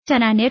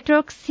सूचना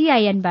नेटवर्क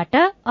CINबाट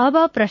अब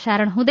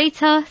प्रसारण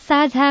हुँदैछ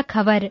साझा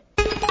खबर।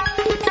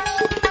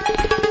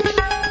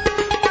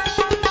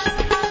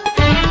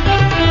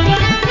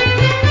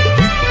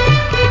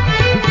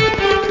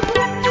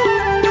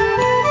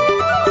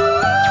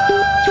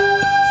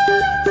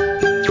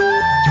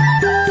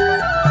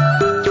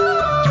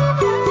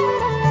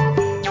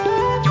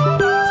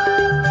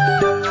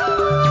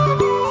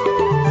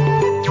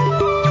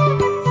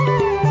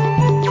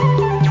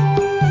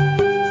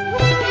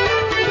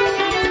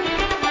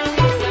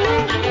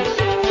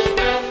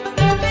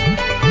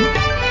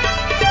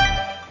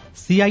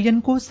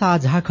 सीआईएनको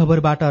साझा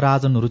खबरबाट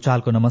राजन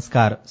रुचालको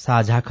नमस्कार।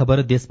 साझा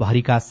खबर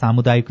देशभरिका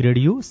सामुदायिक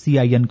रेडियो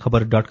CIN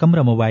खबर.com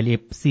र मोबाइल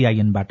एप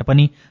CINबाट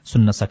पनि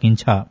सुन्न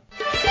सकिन्छ।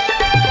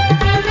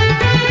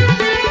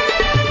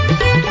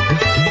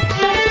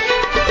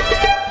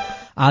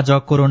 आज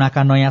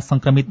कोरोनाका नयाँ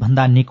संक्रमित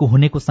भन्दा निको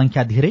हुनेको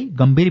संख्या धेरै।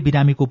 गम्भीर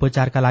बिरामीको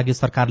उपचारका लागि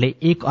सरकारले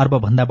 1 अर्ब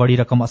भन्दा बढ़ी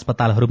रकम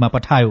अस्पतालहरूमा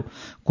पठायो।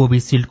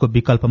 कोभिशील्डको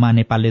विकल्पमा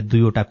नेपालले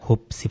 2वटा खोप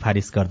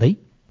सिफारिश गर्दै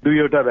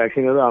 2वटा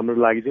भ्याक्सिनहरू हाम्रो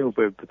लागि चाहिँ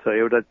उपयुक्त छ।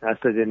 एउटा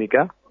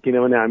एस्ट्राजेनिका,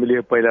 किनभने हामीले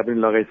यो पहिला पनि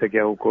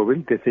लगाइसकेका हौं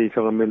कोभिड,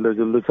 त्यसैसँग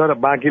मिल्दोजुल्दो छ र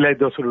बाँकीलाई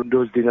दोस्रो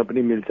डोज दिन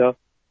पनि मिल्छ।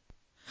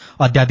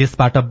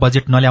 अध्यादेशबाट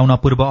बजेट नल्याउन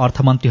पूर्व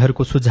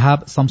अर्थमन्त्रीहरूको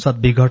सुझाव। संसद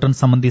विघटन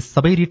सम्बन्धी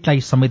सबै रिटलाई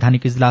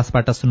संवैधानिक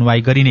इजलासबाट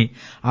सुनवाई गरिने।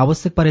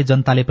 आवश्यक परे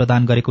जनताले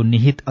प्रदान गरेको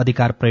निहित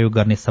अधिकार प्रयोग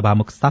गर्ने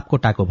सभामुख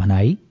सापकोटाको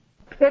भनाई।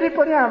 फेरि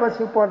पनि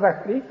आवश्यक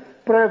पर्दाखेरि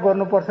प्रयोग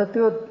गर्नुपर्छ।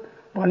 त्यो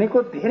भनेको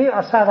धेरै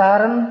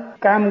असाधारण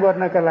काम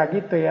गर्नका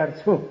लागि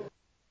तयार छु।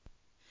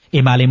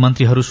 एमाले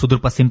मन्त्रीहरू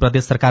सुदूरपश्चिम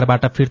प्रदेश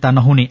सरकारबाट फिर्ता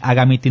नहुने।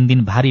 आगामी 3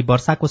 दिन भारी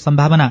वर्षाको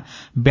सम्भावना।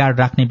 ब्याड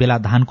राख्ने बेला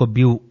धानको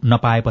बिउ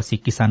नपाएपछि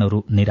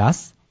किसानहरू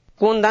निराश।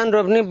 कुन धान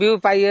रोप्ने बिउ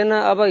पाइएन।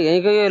 अब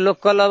यहीँको यो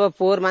लोकल अब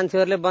पोहोर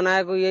मान्छेहरूले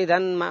बनाएको यही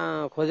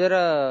धान खोजेर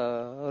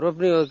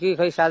रोप्ने हो कि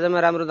खै साझामा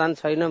राम्रो धान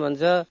छैन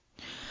भन्छ।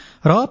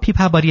 र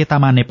फिफा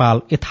वरियतामा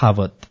नेपाल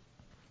यथावत।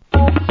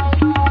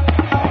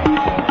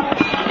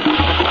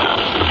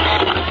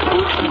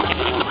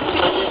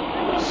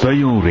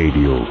 सयौं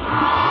रेडियो,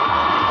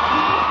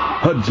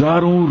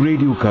 हजारौं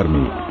रेडियो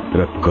कर्मी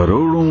र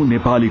करोड़ौं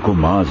नेपालीको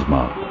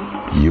माझमा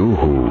यो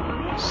हो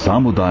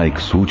सामुदायिक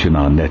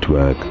सूचना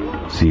नेटवर्क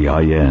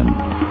CIN।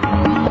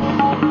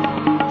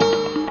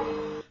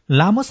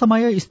 लामो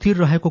समय स्थिर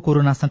रहेको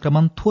कोरोना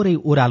संक्रमण थोरै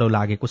ओह्रालो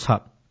लागेको छ,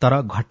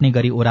 तर घट्ने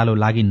गरी ओह्रालो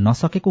लागि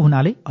नसकेको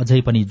हुनाले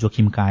अझै पनि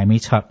जोखिम कायमै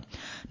छ।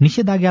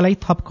 निषेधाज्ञालाई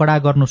थप कड़ा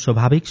गर्नु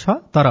स्वाभाविक छ,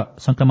 तर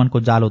संक्रमणको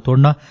जालो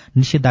तोड्न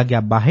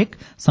निषेधाज्ञा बाहेक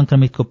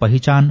संक्रमितको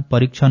पहिचान,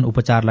 परीक्षण,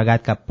 उपचार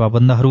लगायतका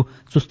प्रबन्धहरू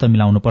चुस्त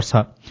मिलाउनुपर्छ।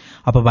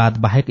 अपवाद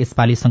बाहेक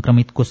यसपालि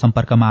संक्रमितको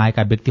सम्पर्कमा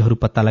आएका व्यक्तिहरू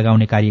पत्ता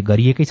लगाउने कार्य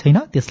गरिएकै छैन,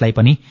 त्यसलाई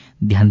पनि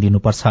ध्यान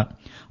दिनुपर्छ।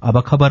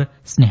 अब खबर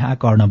स्नेहा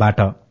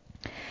कर्णबाट।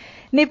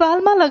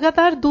 नेपालमा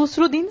लगातार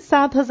दोस्रो दिन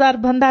 7,000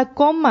 भन्दा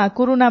कममा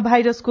कोरोना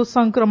भाइरसको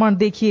संक्रमण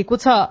देखिएको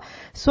छ।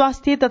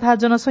 स्वास्थ्य तथा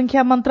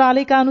जनसंख्या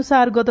मन्त्रालयका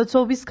अनुसार गत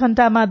 24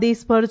 घण्टामा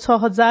देशभर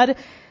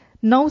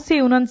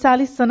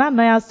 6,939 जना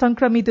नयाँ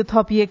संक्रमित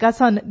थपिएका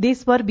छन्।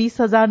 देशभर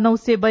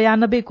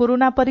 20,992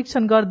 कोरोना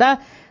परीक्षण गर्दा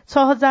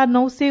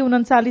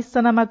 6,939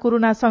 जनामा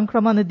कोरोना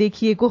संक्रमण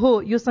देखिएको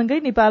हो। यो सँगै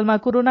नेपालमा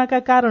कोरोनाका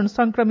कारण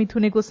संक्रमित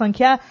हुनेको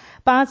संख्या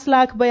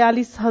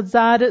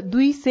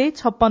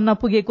 5,42,256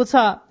 पुगेको छ।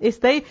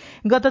 यस्तै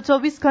गत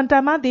 24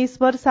 घण्टामा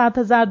देशभर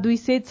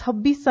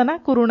 7,226 जना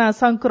कोरोना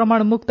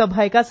संक्रमण मुक्त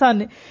भएका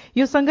छन्।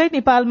 यो सँगै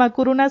नेपालमा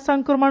कोरोना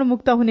संक्रमण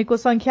मुक्त हुनेको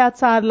संख्या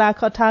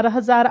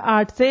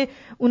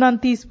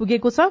 4,18,829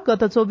 पुगेको छ।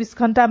 गत 24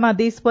 घण्टामा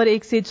देशभर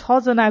 106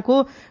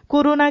 जनाको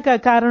कोरोनाका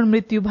कारण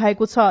मृत्यु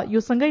भएको छ। यो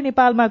सँगै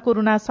नेपालमा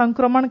कोरोना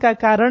संक्रमणका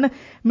कारण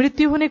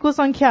मृत्यु हुनेको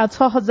संख्या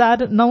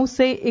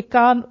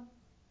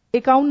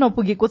 6,951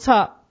 पुगेको छ।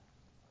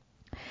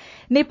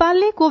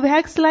 नेपालले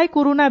कोभ्याक्सलाई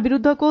कोरोना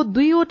विरूद्धको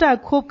 2वटा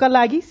खोपका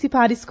लागि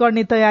सिफारिश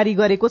गर्ने तयारी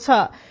गरेको छ।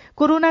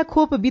 कोरोना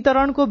खोप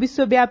वितरणको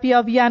विश्वव्यापी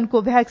अभियान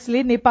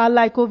कोभ्याक्सले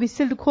नेपाललाई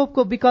कोभिशील्ड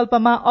खोपको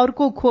विकल्पमा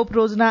अर्को खोप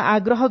रोज्न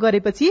आग्रह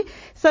गरेपछि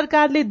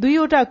सरकारले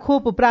 2वटा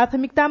खोप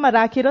प्राथमिकतामा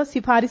राखेर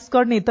सिफारिश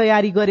गर्ने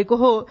तयारी गरेको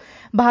हो।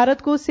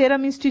 भारतको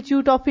सेरम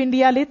इन्स्टिच्यूट अफ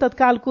इण्डियाले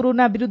तत्काल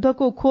कोरोना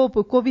विरूद्धको खोप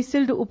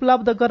कोभिशील्ड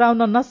उपलब्ध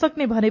गराउन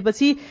नसक्ने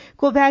भनेपछि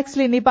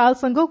कोभ्याक्सले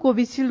नेपालसँग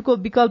कोभिशील्डको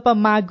विकल्प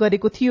माग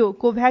गरेको थियो।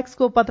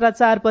 कोभ्याक्सको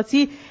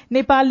पत्राचारपछि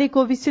नेपालले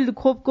कोभिशील्ड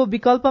खोपको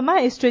विकल्पमा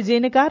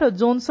एस्ट्राजेनेका र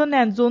जोन्सन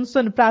एण्ड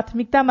जोन्सन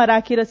प्राथमिकतामा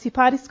राखेर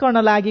सिफारिश गर्न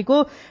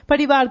लागेको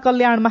परिवार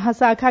कल्याण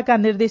महाशाखाका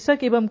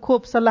निर्देशक एवं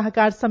खोप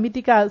सल्लाहकार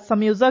समितिका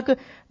संयोजक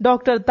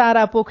डाक्टर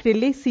तारा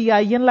पोखरेलले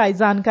CINलाई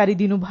जानकारी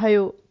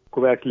दिनुभयो।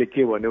 कोभ्याक्सले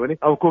के भन्यो भने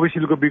अब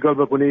कोभिशील्डको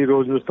विकल्प कुनै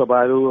रोज्नुहोस्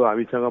तपाईँहरू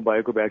हामीसँग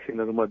भएको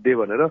भ्याक्सिनहरू मध्ये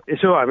भनेर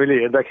यसो हामीले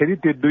हेर्दाखेरि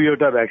त्यो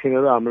 2वटा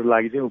भ्याक्सिनहरू हाम्रो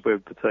लागि चाहिँ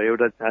उपयुक्त छ।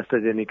 एउटा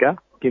एस्ट्राजेनिका,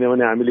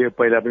 किनभने हामीले यो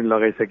पहिला पनि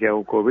लगाइसकेका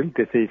हौं कोभिड,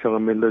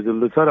 त्यसैसँग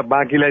मिल्दोजुल्दो छ र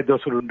बाँकीलाई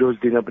दोस्रो डोज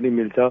दिन पनि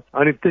मिल्छ।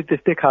 अनि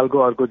त्यस्तै खालको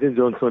अर्को चाहिँ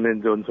जोन्सन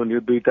एन्ड जोन्सन, यो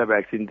 2टा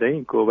भ्याक्सिन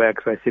चाहिँ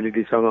कोभ्याक्स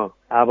फेसिलिटीसँग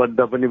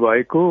आबद्ध पनि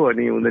भएको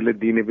अनि उनीहरूले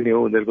दिने पनि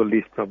हो, उनीहरूको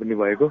लिस्टमा पनि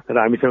भएको र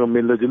हामीसँग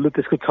मिल्दोजुल्दो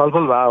त्यसको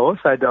छलफल भए हो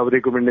सायद अब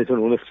रेकमेन्डेसन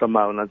हुने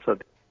सम्भावना छ।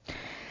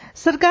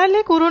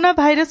 सरकारले कोरोना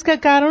भाइरसका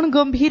कारण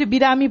गम्भीर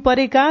बिरामी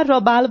परेका र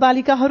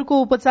बालबालिकाहरूको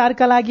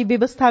उपचारका लागि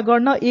व्यवस्था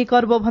गर्न 1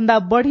 अर्ब भन्दा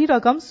बढ़ी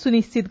रकम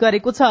सुनिश्चित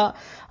गरेको छ।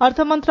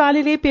 अर्थ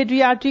मन्त्रालयले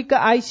पेडियाट्रिक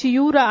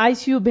आईसीयू र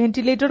आईसीयू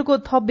भेन्टिलेटरको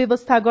थप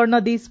व्यवस्था गर्न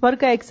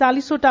देशभरका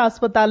 41 वटा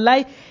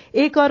अस्पताललाई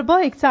 1 अर्ब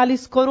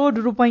 41 करोड़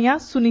रूपैयाँ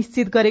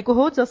सुनिश्चित गरेको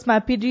हो, जसमा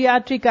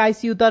पेडियाट्रिक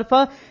आईसीयू तर्फ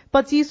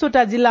 25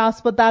 वटा जिल्ला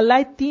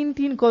अस्पताललाई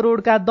 3-3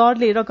 करोड़का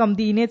दरले रकम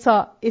दिइनेछ।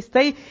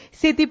 यस्तै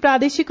सेती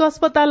प्रादेशिक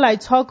अस्पताललाई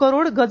 6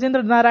 करोड़,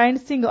 गजेन्द्र नारायण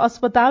सिंह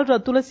अस्पताल र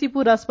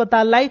तुलसीपुर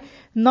अस्पताललाई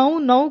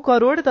 9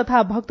 करोड़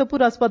तथा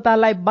भक्तपुर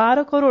अस्पताललाई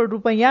 12 करोड़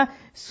रूपैयाँ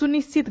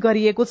सुनिश्चित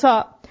गरिएको छ।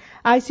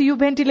 आईसीयू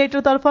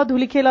भेन्टिलेटरतर्फ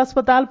धुलीखेल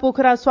अस्पताल,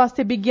 पोखरा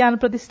स्वास्थ्य विज्ञान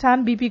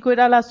प्रतिष्ठान, बीपी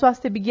कोइराला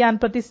स्वास्थ्य विज्ञान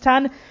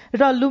प्रतिष्ठान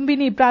र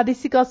लुम्बिनी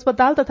प्रादेशिक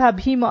अस्पताल तथा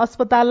भीम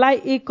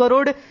अस्पताललाई 1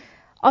 करोड़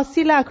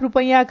 80 लाख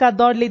रूपैयाँका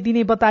दरले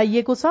दिने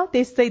बताइएको छ।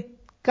 त्यस्तै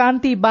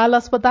कान्ति बाल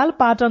अस्पताल,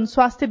 पाटन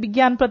स्वास्थ्य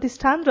विज्ञान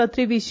प्रतिष्ठान र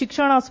त्रिवी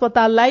शिक्षण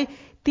अस्पताललाई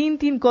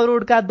 3-3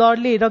 करोड़का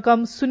दरले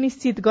रकम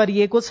सुनिश्चित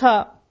गरिएको छ।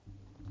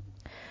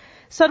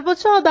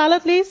 सर्वोच्च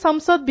अदालतले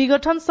संसद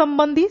विघटन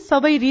सम्बन्धी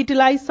सबै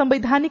रिटलाई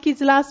संवैधानिक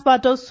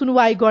इजलासबाट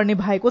सुनवाई गर्ने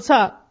भएको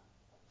छ।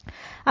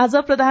 आज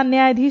प्रधान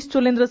न्यायाधीश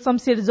चोलेन्द्र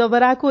शमशेर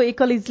जबराको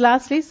एकल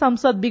इजलासले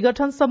संसद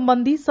विघटन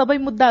सम्बन्धी सबै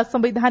मुद्दा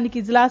संवैधानिक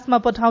इजलासमा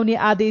पठाउने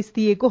आदेश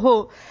दिएको हो।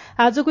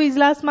 आजको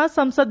इजलासमा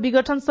संसद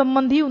विघटन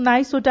सम्बन्धी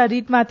 19 वटा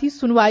रिटमाथि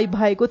सुनवाई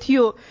भएको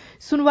थियो।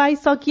 सुनवाई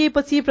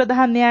सकिएपछि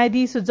प्रधान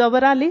न्यायाधीश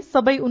जबराले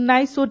सबै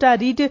 19 वटा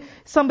रिट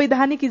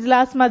संवैधानिक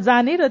इजलासमा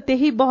जाने र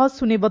त्यही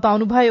बहस हुने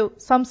बताउनुभयो।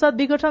 संसद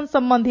विघटन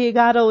सम्बन्धी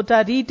 11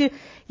 वटा रिट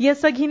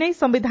यसअघि नै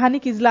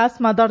संवैधानिक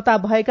इजलासमा दर्ता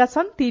भएका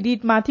छन्। ती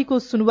रिटमाथिको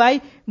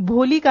सुनवाई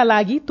भोलिका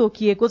लागि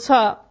तोकिएको छ।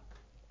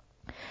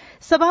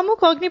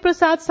 सभामुख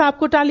अग्निप्रसाद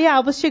सापकोटाले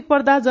आवश्यक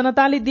पर्दा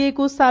जनताले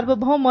दिएको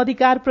सार्वभौम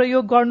अधिकार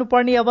प्रयोग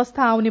गर्नुपर्ने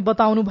अवस्था आउने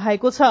बताउनु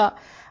भएको छ।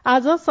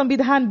 आज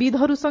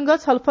संविधानविदहरूसँग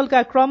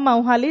छलफलका क्रममा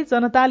उहाँले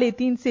जनताले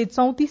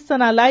 334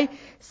 जनालाई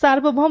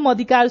सार्वभौम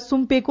अधिकार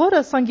सुम्पेको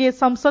र संघीय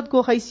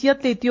संसदको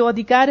हैसियतले त्यो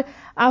अधिकार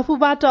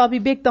आफूबाट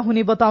अभिव्यक्त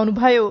हुने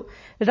बताउनुभयो।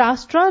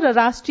 राष्ट्र र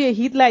राष्ट्रिय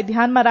हितलाई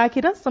ध्यानमा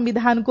राखेर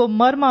संविधानको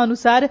मर्म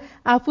अनुसार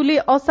आफूले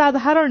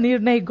असाधारण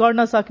निर्णय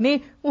गर्न सक्ने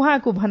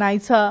उहाँको भनाइ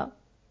छ।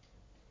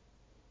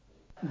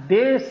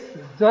 देश,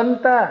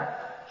 जनता,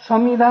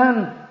 संविधान,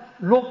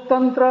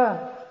 लोकतन्त्र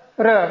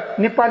र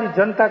नेपाली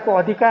जनताको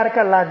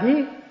अधिकारका लागि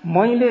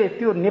मैले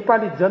त्यो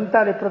नेपाली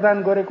जनताले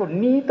प्रदान गरेको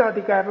निहित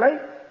अधिकारलाई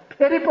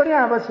फेरि पनि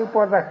आवश्यक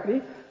पर्दाखेरि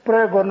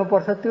प्रयोग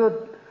गर्नुपर्छ। त्यो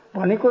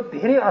भनेको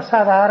धेरै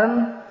असाधारण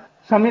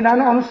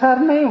संविधान अनुसार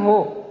नै हो,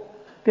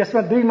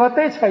 त्यसमा दुई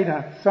मतै छैन।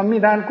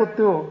 संविधानको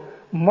त्यो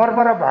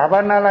मर्म र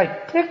भावनालाई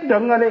ठिक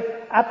ढंगले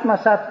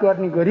आत्मसात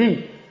गर्ने गरी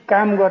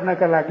काम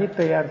गर्नका लागि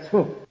तयार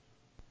छु।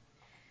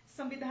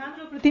 संविधान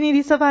र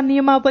प्रतिनिधि सभा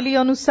नियमावली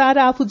अनुसार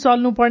आफू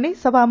चल्नुपर्ने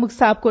सभामुख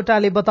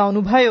सापकोटाले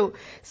बताउनुभयो।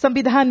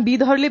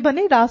 संविधानविदहरूले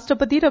भने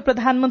राष्ट्रपति र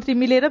प्रधानमन्त्री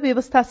मिलेर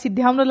व्यवस्था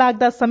सिद्ध्याउन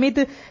लाग्दा समेत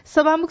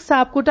सभामुख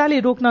सापकोटाले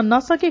रोक्न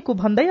नसकेको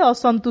भन्दै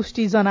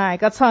असन्तुष्टि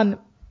जनाएका छन्।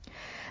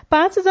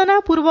 5 जना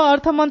पूर्व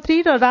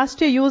अर्थमन्त्री र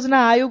राष्ट्रिय योजना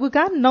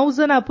आयोगका 9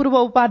 जना पूर्व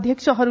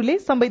उपाध्यक्षहरूले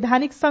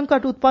संवैधानिक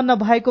संकट उत्पन्न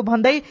भएको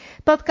भन्दै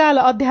तत्काल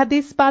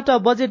अध्यादेशबाट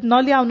बजेट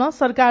नल्याउन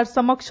सरकार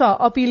समक्ष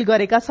अपील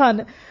गरेका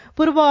छन्।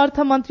 पूर्व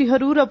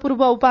अर्थमन्त्रीहरू र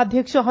पूर्व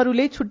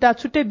उपाध्यक्षहरूले छुट्टा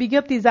छुट्टै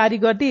विज्ञप्ति जारी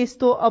गर्दै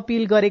यस्तो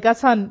अपील गरेका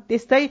छन्।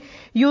 त्यस्तै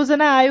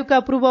योजना आयोगका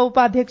पूर्व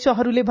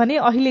उपाध्यक्षहरूले भने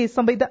अहिले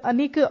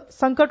संवैधानिक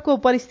संकटको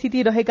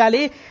परिस्थिति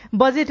रहेकाले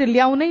बजेट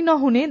ल्याउनै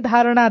नहुने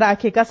धारणा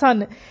राखेका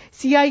छन्।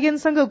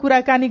 सीआईएनसँग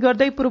कुराकानी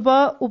गर्दै पूर्व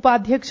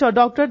उपाध्यक्ष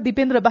डाक्टर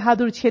दिपेन्द्र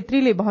बहादुर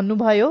छेत्रीले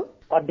भन्नुभयो,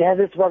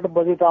 अध्यादेशबाट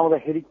बजेट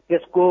आउँदाखेरि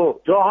त्यसको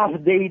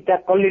जवाफदेहिता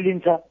कसले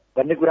लिन्छ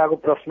भन्ने कुराको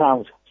प्रश्न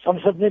आउँछ।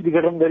 संसद नै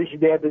विघटन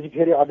गरिसकेपछि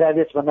फेरि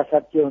अध्यादेश भन्न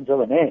साथ के हुन्छ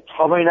भने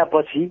 6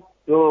 महिनापछि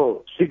त्यो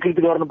स्वीकृत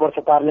गर्नुपर्छ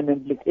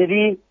पार्लियामेन्टले।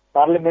 यदि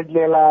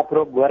पार्लियामेन्टले यसलाई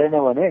अप्रुभ गरेन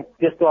भने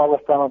त्यस्तो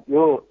अवस्थामा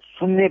यो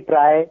शून्य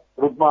प्राय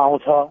रूपमा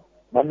आउँछ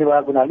भन्ने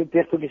भएको हुनाले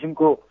त्यस्तो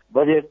किसिमको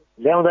बजेट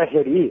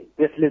ल्याउँदाखेरि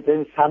त्यसले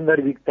चाहिँ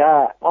सान्दर्भिकता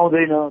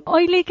आउँदैन।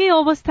 अहिलेकै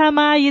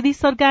अवस्थामा यदि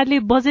सरकारले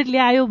बजेट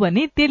ल्यायो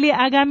भने त्यसले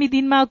आगामी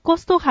दिनमा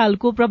कस्तो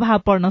खालको प्रभाव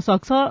पर्न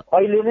सक्छ?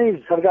 अहिले नै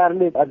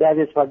सरकारले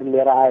अध्यादेशबाट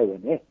लिएर आयो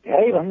भने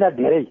धेरै भन्दा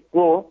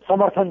धेरैको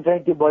समर्थन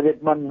चाहिँ त्यो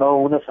बजेटमा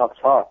नहुन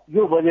सक्छ।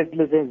 यो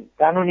बजेटले चाहिँ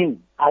कानूनी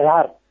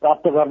आधार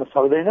प्राप्त गर्न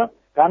सक्दैन।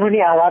 कानूनी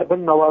आधार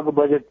पनि नभएको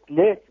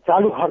बजेटले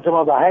चालू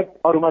खर्चमा बाहेक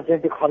अरूमा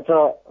चाहिँ त्यो खर्च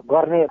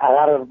गर्ने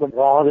आधारहरू पनि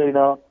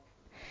रहँदैन।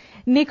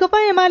 नेकपा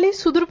एमाले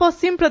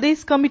सुदूरपश्चिम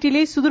प्रदेश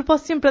कमिटिले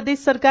सुदूरपश्चिम प्रदेश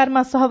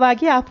सरकारमा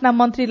सहभागी आफ्ना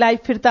मन्त्रीलाई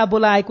फिर्ता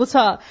बोलाएको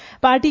छ।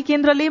 पार्टी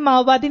केन्द्रले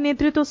माओवादी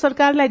नेतृत्व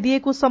सरकारलाई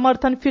दिएको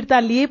समर्थन फिर्ता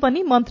लिए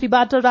पनि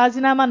मन्त्रीबाट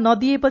राजीनामा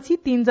नदिएपछि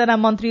 3 जना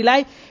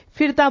मन्त्रीलाई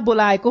फिर्ता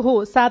बोलाएको हो।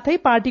 साथै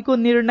पार्टीको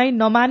निर्णय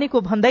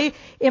नमानेको भन्दै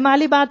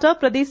एमालेबाट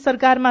प्रदेश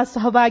सरकारमा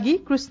सहभागी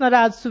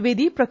कृष्णराज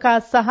सुवेदी,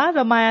 प्रकाश शाह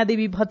र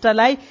मायादेवी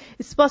भट्टलाई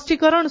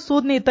स्पष्टीकरण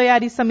सोध्ने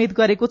तयारी समेत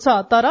गरेको छ।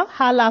 तर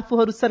हाल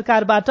आफूहरू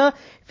सरकारबाट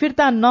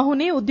फिर्ता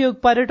नहुने उद्योग,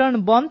 पर्यटन,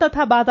 वन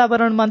तथा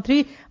वातावरण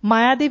मन्त्री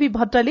मायादेवी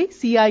भट्टले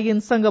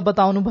सीआईएनसँग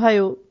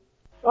बताउनुभयो।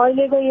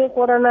 अहिलेको यो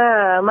कोरोना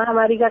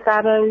महामारीका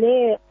कारणले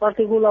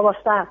प्रतिकूल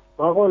अवस्था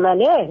भएको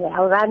हुनाले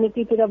अब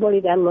राजनीतितिर बढी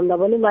ध्यान भन्दा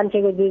पनि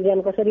मान्छेको जीव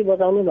ज्यान कसरी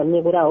बचाउने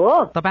भन्ने कुरा हो।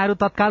 तपाईहरु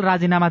तत्काल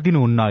राजीनामा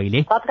दिनुहुन्न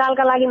अहिले?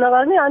 तत्कालका लागि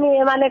नगर्ने, अनि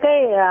एमालेकै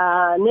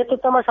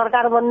नेतृत्वमा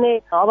सरकार बन्ने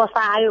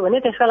अवस्था आयो भने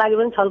त्यसका लागि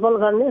पनि छलफल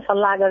गर्ने,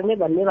 सल्लाह गर्ने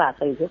भन्ने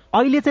भएको छ।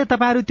 अहिले चाहिँ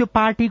तपाईहरु त्यो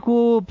पार्टीको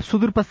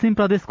सुदूरपश्चिम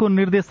प्रदेशको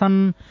निर्देशन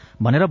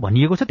भनेर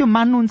भनिएको छ, त्यो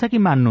मान्नुहुन्छ कि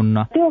मान्नुहुन्न?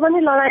 त्यो पनि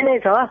लडाई नै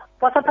छ।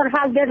 75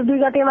 साल जेठ 2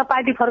 गतेमा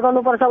पार्टी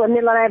फर्काउनुपर्छ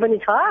भन्ने लडाई पनि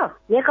छ।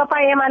 नेकपा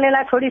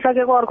एमालेलाई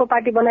छोडिसकेको अर्को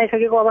पार्टी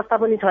बनाइसकेको अवस्था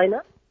पनि छैन।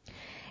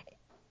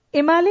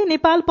 एमाले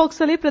नेपाल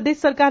पक्षले प्रदेश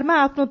सरकारमा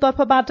आफ्नो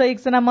तर्फबाट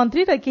 1 जना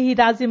मन्त्री र केही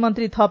राज्य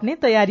मन्त्री थप्ने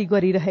तयारी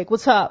गरिरहेको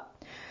छ।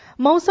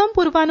 मौसम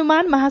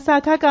पूर्वानुमान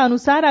महाशाखाका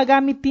अनुसार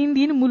आगामी 3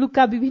 दिन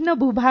मुलुकका विभिन्न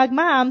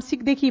भूभागमा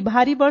आंशिकदेखि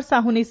भारी वर्षा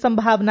हुने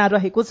सम्भावना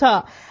रहेको छ।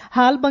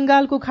 हाल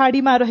बंगालको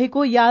खाड़ीमा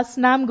रहेको यास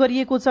नाम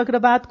गरिएको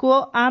चक्रवातको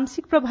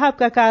आंशिक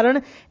प्रभावका कारण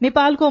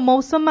नेपालको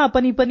मौसममा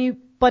पनि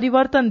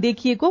परिवर्तन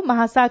देखिएको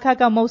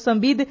महाशाखाका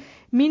मौसमविद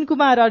मीन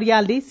कुमार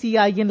अर्यालले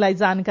सीआईएनलाई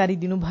जानकारी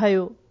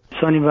दिनुभयो।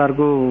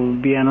 शनिबारको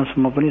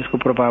बिहानसम्म पनि यसको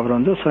प्रभाव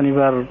रहन्छ।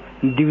 शनिबार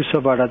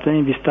दिउँसोबाट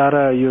चाहिँ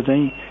बिस्तारै यो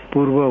चाहिँ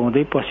पूर्व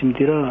हुँदै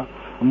पश्चिमतिर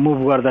मुभ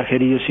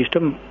गर्दाखेरि यो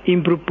सिस्टम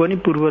इम्प्रुभ पनि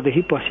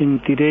पूर्वदेखि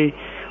पश्चिमतिरै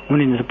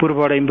हुने,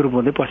 पूर्वबाट इम्प्रुभ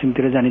हुँदै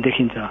पश्चिमतिर जाने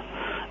देखिन्छ।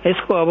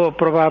 यसको अब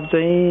प्रभाव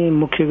चाहिँ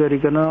मुख्य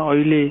गरिकन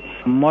अहिले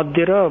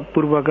मध्य र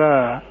पूर्वका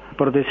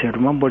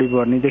प्रदेशहरूमा बढी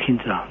बढ्ने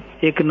देखिन्छ।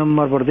 1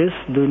 नम्बर प्रदेश,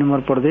 2 नम्बर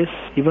प्रदेश,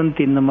 इभन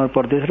 3 नम्बर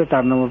प्रदेश र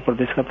 4 नम्बर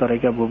प्रदेशका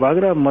तराईका भूभाग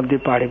र मध्य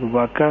पहाडी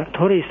भूभागका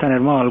थोरै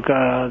स्थानहरूमा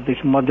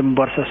हल्कादेखि मध्यम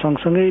वर्षा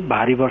सँगसँगै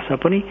भारी वर्षा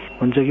पनि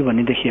हुन्छ कि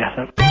भन्ने देखिएको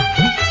छ।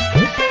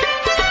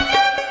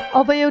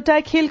 अब एउटा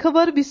खेल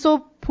खबर। विश्व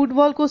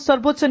फुटबलको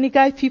सर्वोच्च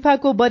निकाय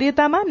फिफाको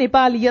वरियतामा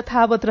नेपाल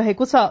यथावत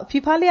रहेको छ।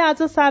 फिफाले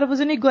आज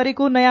सार्वजनिक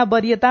गरेको नयाँ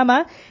वरियतामा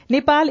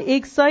नेपाल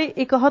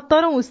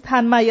 171औं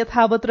स्थानमा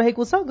यथावत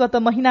रहेको छ। गत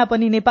महिना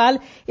पनि नेपाल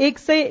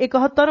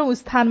 171औं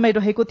स्थानमै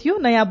रहेको थियो।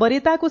 नयाँ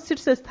वरियताको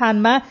शीर्ष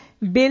स्थानमा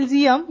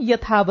बेल्जियम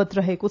यथावत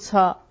रहेको छ।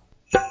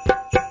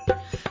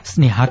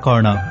 स्नेहा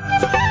कर्ण।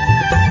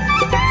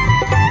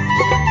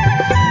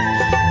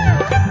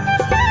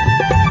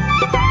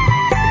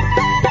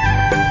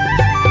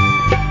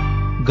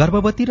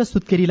 गर्भवती र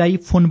सुत्केरीलाई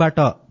फोनबाट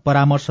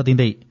परामर्श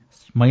दिँदै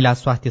महिला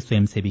स्वास्थ्य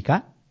स्वयंसेविका।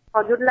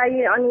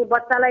 हजुरलाई अनि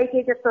बच्चालाई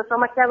केही त्यस्तो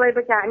समस्या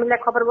भएपछि हामीलाई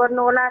खबर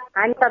गर्नुहोला।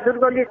 हामी त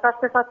दुर्गौली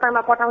स्वास्थ्य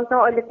संस्थामा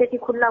पठाउँछौँ। अहिले त्यति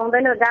खुल्ला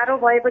हुँदैन, गाह्रो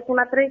भएपछि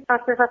मात्रै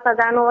स्वास्थ्य संस्था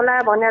जानुहोला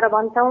भनेर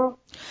भन्छौँ।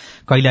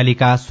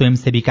 कैलालीका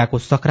स्वयंसेविकाको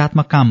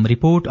सकारात्मक काम,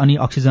 रिपोर्ट अनि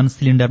अक्सिजन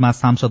सिलिण्डरमा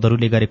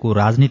सांसदहरूले गरेको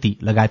राजनीति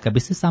लगायतका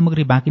विशेष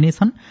सामग्री बाँकी नै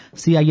छन्।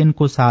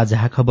 सीआईएनको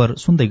साझा खबर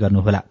सुन्दै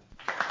गर्नुहोला।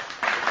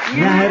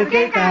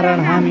 यहाँहरूकै कारण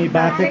हामी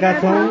बाँचेका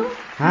छौं,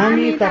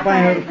 हामी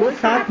तपाईहरूको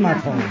साथमा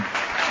छौं।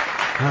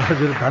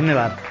 हजुर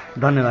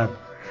धन्यवाद।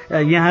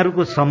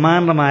 यहाँहरूको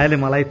सम्मान र मायाले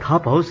मलाई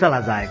थप हौसला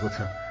जाएको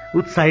छ,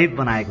 उत्साहित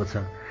बनाएको छ।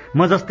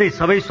 म जस्तै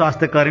सबै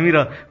स्वास्थ्य कर्मी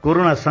र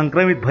कोरोना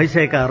संक्रमित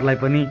भइसकेकाहरूलाई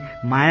पनि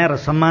माया र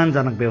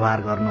सम्मानजनक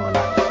व्यवहार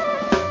गर्नुहोला।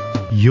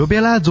 यो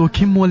बेला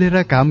जोखिम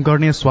मोलेर काम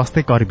गर्ने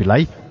स्वास्थ्य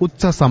कर्मीलाई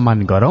उच्च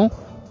सम्मान गरौं।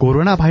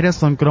 कोरोना भाइरस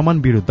संक्रमण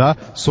विरुद्ध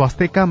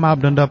स्वास्थ्यका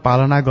मापदण्ड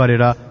पालना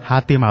गरेर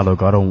हातेमालो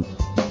गरौं।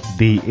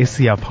 दि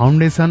एसिया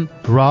फाउन्डेशन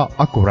र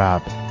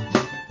अकुरात।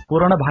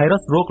 कोरोना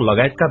भाइरस रोग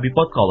लगायतका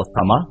विपदका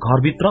अवस्थामा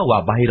घरभित्र वा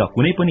बाहिर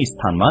कुनै पनि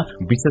स्थानमा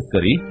विशेष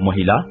गरी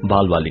महिला,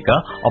 बालबालिका,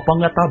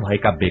 अपंगता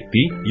भएका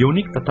व्यक्ति,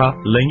 यौनिक तथा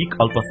लैंगिक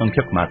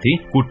अल्पसंख्यकमाथि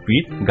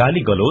कुटपिट,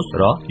 गाली गलोच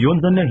र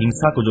यौनजन्य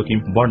हिंसाको जोखिम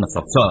बढ्न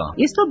सक्छ।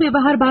 यस्तो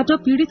व्यवहारबाट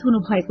पीड़ित हुनु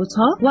भएको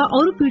छ वा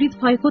अरू पीड़ित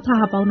भएको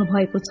थाहा पाउनु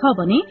भएको छ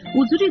भने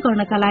उजुरी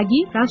गर्नका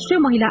लागि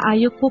राष्ट्रिय महिला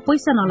आयोगको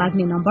पैसा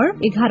नलाग्ने नम्बर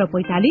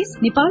 1145,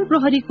 नेपाल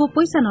प्रहरीको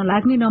पैसा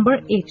नलाग्ने नम्बर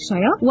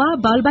 100 वा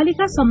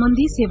बालबालिका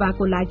सम्बन्धी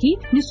सेवाको लागि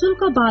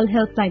निशुल्क बाल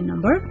हेल्पलाइन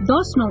नम्बर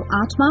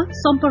 1098 मा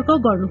सम्पर्क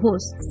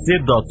गर्नुहोस्।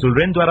 सेभ द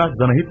चिल्ड्रेनद्वारा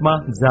जनहितमा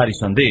जारी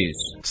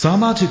सन्देश।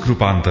 सामाजिक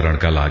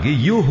रूपान्तरणका लागि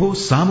यो हो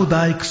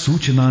सामुदायिक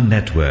सूचना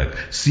नेटवर्क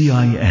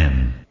सीआईएन।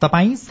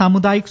 तपाई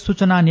सामुदायिक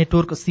सूचना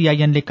नेटवर्क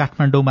सीआईएनले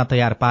काठमाडौँमा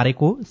तयार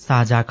पारेको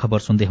साझा खबर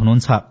सुन्दै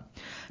हुनुहुन्छ।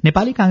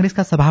 नेपाली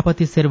कांग्रेसका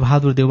सभापति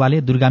शेरबहादुर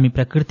देउवाले दुर्गामी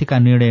प्रकृतिका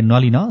निर्णय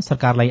नलिन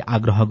सरकारलाई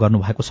आग्रह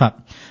गर्नुभएको छ।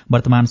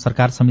 वर्तमान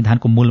सरकार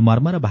संविधानको मूल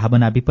मर्म र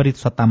भावना विपरीत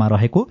सत्तामा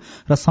रहेको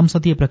र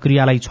संसदीय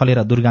प्रक्रियालाई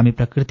छलेर दुर्गामी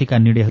प्रकृतिका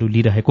निर्णयहरू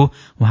लिइरहेको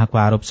उहाँको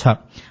आरोप छ।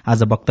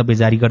 आज वक्तव्य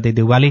जारी गर्दै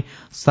देउवाले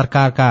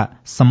सरकारका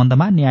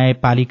सम्बन्धमा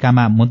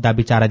न्यायपालिकामा मुद्दा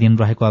विचाराधीन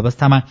रहेको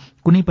अवस्थामा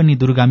कुनै पनि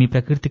दुर्गामी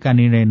प्रकृतिका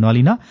निर्णय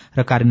नलिन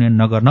र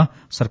कार्यान्वयन नगर्न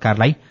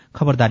सरकारलाई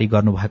खबरदारी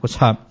गर्नुभएको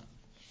छ।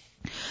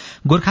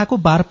 गोर्खाको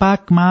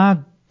बारपाकमा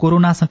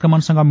कोरोना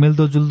संक्रमणसँग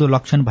मिल्दोजुल्दो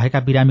लक्षण भएका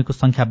बिरामीको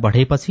संख्या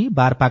बढ़ेपछि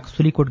बारपाक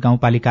सुलीकोट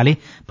गाउँपालिकाले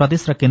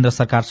प्रदेश र केन्द्र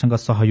सरकारसँग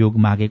सहयोग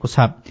मागेको छ।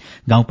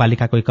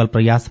 गाउँपालिकाको एकल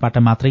प्रयासबाट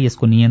मात्रै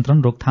यसको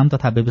नियन्त्रण, रोकथाम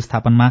तथा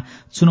व्यवस्थापनमा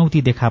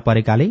चुनौती देखा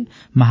परेकाले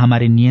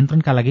महामारी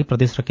नियन्त्रणका लागि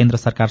प्रदेश र केन्द्र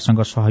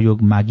सरकारसँग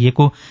सहयोग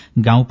मागिएको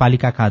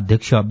गाउँपालिकाका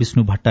अध्यक्ष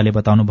विष्णु भट्टले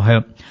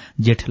बताउनुभयो।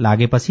 जेठ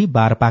लागेपछि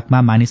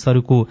बारपाकमा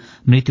मानिसहरूको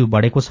मृत्यु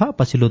बढ़ेको छ।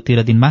 पछिल्लो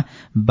 13 दिनमा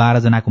 12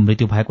 जनाको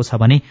मृत्यु भएको छ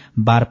भने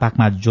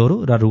बारपाकमा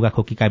ज्वरो र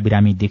रुगाखोकीका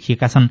बिरामी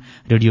देखिएका छन्। छन्,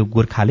 रेडियो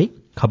गोर्खाले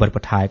खबर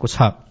पठाएको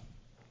छ।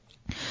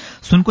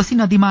 सुनकोशी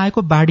नदीमा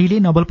आएको बाढ़ीले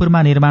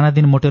नवलपुरमा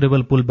निर्माणाधीन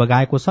मोटरेबल पुल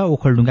बगाएको छ।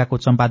 ओखलढुङ्गाको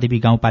चम्पादेवी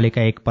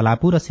गाउँपालिका 1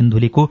 पलापु र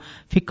सिन्धुलीको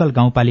फिक्कल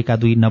गाउँपालिका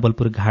 2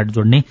 नवलपुर घाट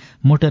जोड्ने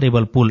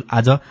मोटरेबल पुल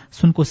आज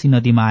सुनकोशी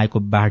नदीमा आएको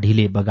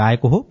बाढ़ीले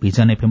बगाएको हो।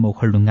 भिजन एफएम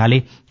ओखलढुङ्गाले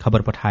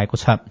खबर पठाएको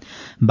छ।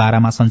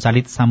 बारामा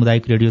सञ्चालित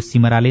सामुदायिक रेडियो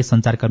सिमराले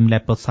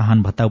संचारकर्मीलाई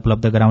प्रोत्साहन भत्ता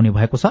उपलब्ध गराउने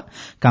भएको छ।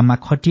 काममा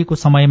खटिएको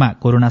समयमा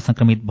कोरोना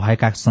संक्रमित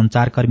भएका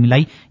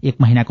संचारकर्मीलाई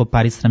 1 महिनाको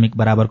पारिश्रमिक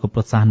बराबरको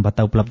प्रोत्साहन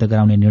भत्ता उपलब्ध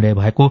गराउने निर्णय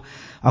भएको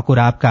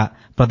अकुराबका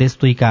प्रदेश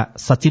 2 का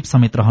सचिव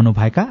समेत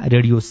रहनुभएका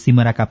रेडियो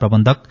सिमराका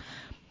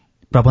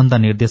प्रबन्ध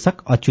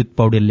निर्देशक अच्युत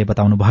पौडेलले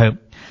बताउनुभयो।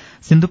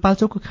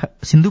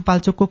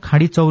 सिन्धुपाल्चोकको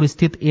खाँडी चौर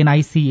स्थित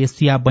एनआईसी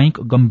एशिया बैंक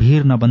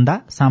गम्भीर नबन्दा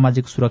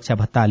सामाजिक सुरक्षा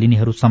भत्ता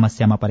लिनेहरू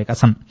समस्यामा परेका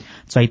छन्।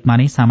 चैतमा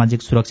नै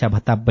सामाजिक सुरक्षा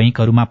भत्ता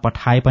बैंकहरूमा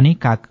पठाए पनि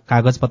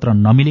कागजपत्र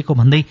नमिलेको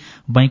भन्दै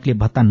बैंकले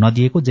भत्ता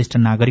नदिएको ज्येष्ठ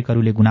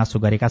नागरिकहरूले गुनासो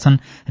गरेका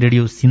छन्।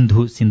 रेडियो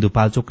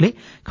सिन्धुपाल्चोकले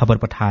खबर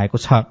पठाएको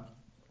छ।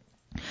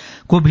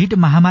 कोभिड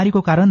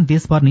महामारीको कारण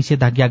देशभर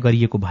निषेधाज्ञा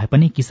गरिएको भए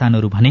पनि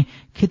किसानहरू भने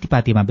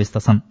खेतीपातीमा व्यस्त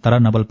छन्। तर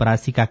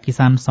नवलपरासीका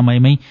किसान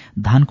समयमै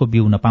धानको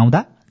बिउ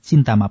नपाउँदा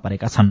चिन्तामा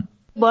परेका छन्।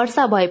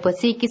 वर्षा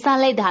भएपछि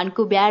किसानलाई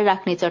धानको ब्याड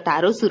राख्ने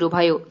चटारो शुरू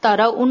भयो।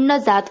 तर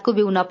उन्नत जातको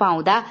बिउ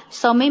नपाउँदा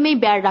समयमै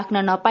ब्याड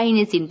राख्न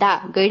नपाइने चिन्ता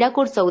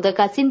गैडाकोट 14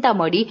 का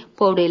चिन्तामणी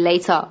पौडेललाई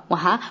छ।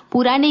 उहाँ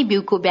पुरानै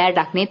बिउको ब्याड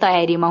राख्ने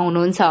तयारीमा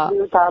हुनुहुन्छ।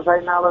 थाहा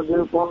छैन अब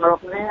बिउ कुन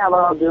रोप्ने, अब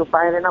बिउ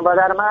पाइँदैन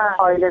बजारमा।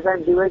 अहिले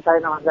चाहिँ बिउै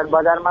छैन भन्छन्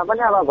बजारमा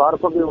पनि। अब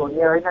घरको बिउ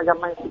हुने होइन,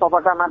 जम्मै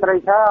पपत्ता मात्रै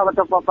छ। अब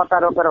त्यो पपत्ता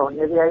रोपेर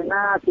हुने कि होइन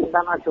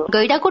चिन्तामा छु।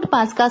 गैडाकोट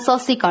 5 का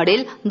शशि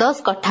कडेल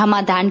 10 कट्ठामा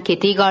धान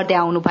खेती गर्दै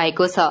आउनु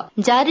भएको छ।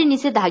 जारी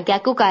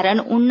निषेधाज्ञाको कारण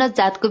उन्नत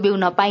जातको बिउ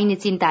नपाइने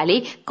चिन्ताले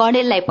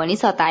कडेललाई पनि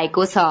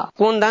सताएको छ।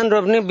 कुन धान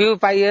रोप्ने बिउ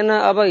पाइएन।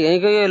 अब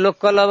यहीँको यो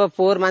लोकल अब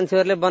पोहोर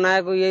मान्छेहरूले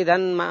बनाएको यही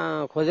धान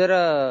खोजेर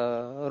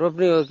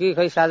रोप्ने हो कि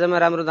खै साझामा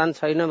राम्रो धान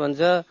छैन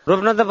भन्छ।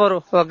 रोप्न त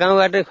पर्यो।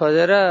 गाउँबाटै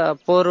खोजेर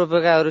पोहोर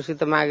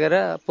रोपेकाहरूसित मागेर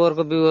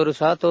पोहोरको बिउहरू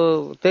छ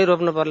त्यही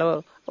रोप्नु पर्ला,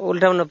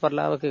 उल्टाउन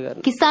पर्ला। अब के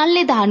गर्नु।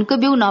 किसानले धानको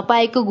बिउ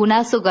नपाएको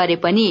गुनासो गरे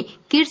पनि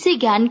कृषि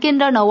ज्ञान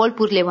केन्द्र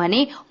नवलपुरले भने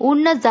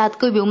उन्नत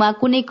जातको बिउमा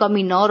कुनै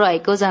कमी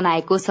नरहेको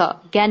जनाएको छ।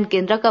 ज्ञान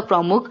केन्द्रका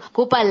प्रमुख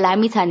गोपाल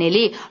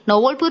लामिछानेले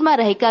नवलपुरमा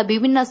रहेका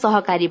विभिन्न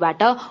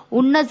सहकारीबाट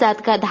उन्नत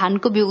जातका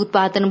धानको बिउ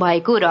उत्पादन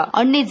भएको र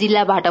अन्य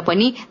जिल्लाबाट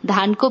पनि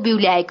धानको बिउ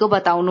ल्याएको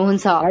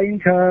बताउनुहुन्छ।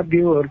 पाइन्छ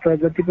बिउहरू त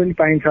जति पनि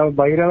पाइन्छ।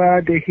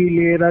 भैरवादेखि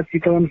लिएर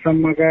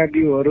चितवनसम्मका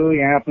बिउहरू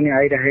यहाँ पनि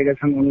आइरहेका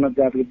छन्। उन्नत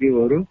जातको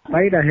बिउहरू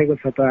पाइरहेको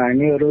छ। त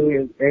हामीहरू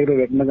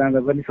एग्रोभेटमा जाँदा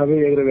पनि सबै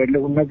एग्रोभेटले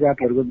उन्नत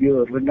जातहरूको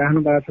बिउहरू पनि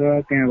राख्नु भएको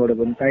छ, त्यहाँबाट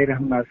पनि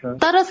पाइराख्नु भएको छ।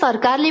 तर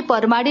सरकारले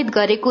प्रमाणित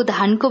गरेको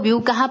धानको बिउ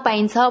कहाँ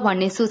पाइन्छ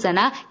भन्ने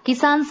सूचना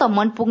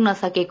किसानसम्म पुग्न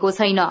सकेको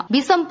छैन।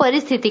 विषम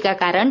परिस्थितिका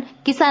कारण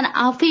किसान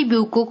आफै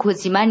बिउको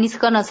खोजीमा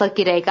निस्कन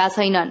सकिरहेका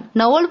छैनन्।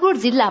 नवलपुर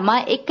जिल्लामा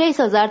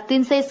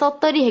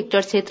 21,370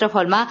 हेक्टर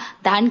क्षेत्रफलमा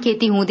धान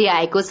खेती हुँदै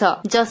आएको छ,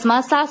 जसमा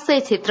 700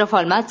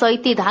 क्षेत्रफलमा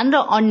चैते धान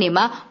र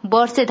अन्यमा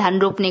वर्षे धान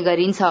रोप्ने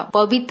गरिन्छ।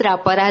 Pavitra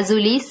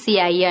Parajuli,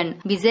 CIN,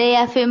 Vijay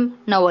FM,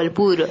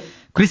 Nawalpur.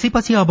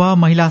 कृषिपछि अब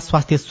महिला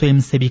स्वास्थ्य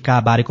स्वयंसेविका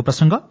बारेको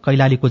प्रसंग।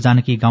 कैलालीको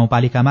जानकी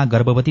गाउँपालिकामा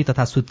गर्भवती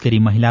तथा सुत्केरी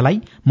महिलालाई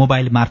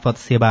मोबाइल मार्फत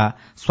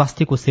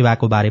स्वास्थ्यको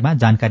सेवाको बारेमा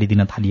जानकारी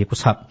दिन थालिएको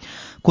छ।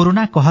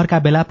 कोरोना कहरका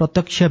बेला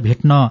प्रत्यक्ष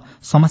भेट्न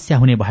समस्या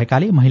हुने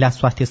भएकाले महिला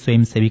स्वास्थ्य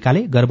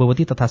स्वयंसेविकाले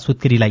गर्भवती तथा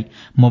सुत्केरीलाई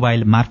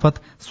मोबाइल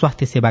मार्फत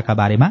स्वास्थ्य सेवाका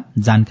बारेमा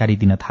जानकारी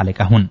दिन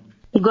थालेका हुन्।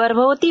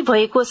 गर्भवती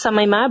भएको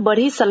समयमा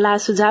बढ़ी सल्लाह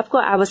सुझावको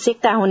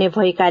आवश्यकता हुने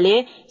भएकाले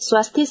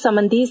स्वास्थ्य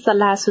सम्बन्धी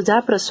सल्लाह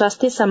सुझाव र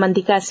स्वास्थ्य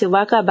सम्बन्धीका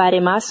सेवाका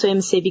बारेमा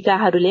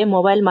स्वयंसेविकाहरूले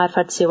मोबाइल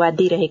मार्फत सेवा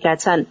दिइरहेका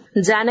छन्।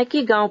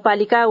 जानकी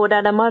गाउँपालिका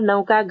वडा नम्बर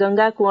 9 का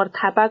गंगा कुँवर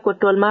थापाको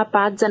टोलमा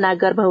 5 जना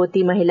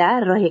गर्भवती महिला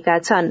रहेका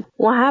छन्।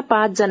 उहाँ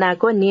 5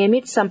 जनाको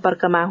नियमित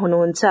सम्पर्कमा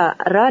हुनुहुन्छ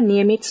र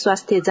नियमित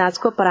स्वास्थ्य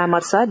जाँचको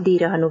परामर्श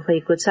दिइरहनु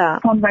भएको छ।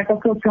 फोनबाट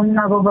सोध्छन्,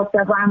 अब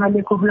बच्चाको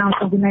आमाले खोप लाउँछ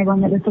कि नै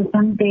भनेर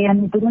सोध्छन्। त्यही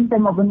अनि तुरुन्तै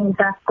म पनि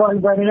कल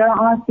गरेर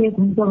चेक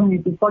हुन्छ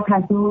भनेपछि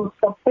पठाएको।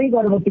 सबै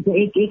गर्भवतीको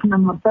एक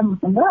नम्बर छ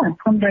मसँग,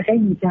 फोनबाटै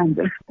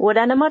हुन्छ।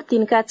 वडा नम्बर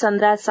 3 का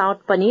चन्द्रा साउट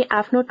पनि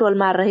आफ्नो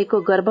टोलमा रहेको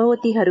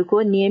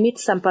गर्भवतीहरूको नियमित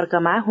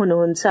सम्पर्कमा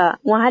हुनुहुन्छ।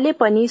 उहाँले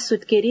पनि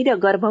सुत्केरी र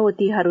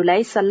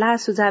गर्भवतीहरूलाई सल्लाह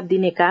सुझाव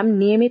दिने काम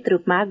नियमित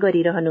रूपमा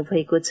गरिरहनु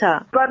भएको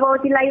छ।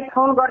 गर्भवतीलाई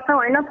फोन गर्छौं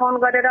हैन, फोन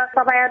गरेर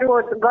तपाईहरु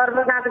गर्भ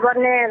जाँच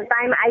गर्ने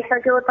टाइम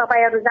आइसक्यो,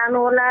 तपाईहरु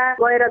जानु होला,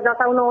 गएर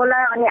जताउनु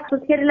होला। अनि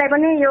सुत्केरीलाई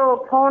पनि यो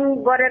फोन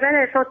गरेर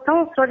नै सोध्छौं।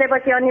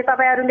 सोधेपछि अनि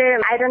तपाईहरुले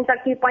आइरन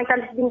चक्की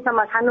 45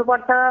 दिनसम्म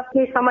खानुपर्छ,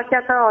 के समस्या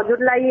छ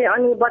हजुरलाई,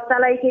 अनि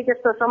बच्चालाई के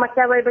त्यस्तो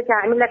समस्या भएपछि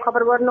हामीलाई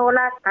खबर गर्नु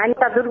होला। हामी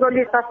त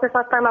दुर्गौली स्वास्थ्य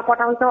संस्थामा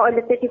पठाउँछौं।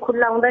 अहिले त्यति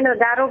खुल्ला हुँदैन,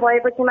 गाह्रो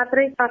भएपछि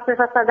मात्रै स्वास्थ्य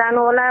संस्था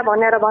जानु होला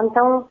भनेर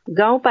भन्छौं।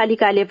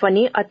 गाउँपालिकाले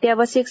पनि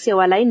अत्यावश्यक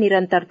सेवालाई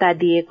निरन्तरता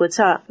दिएको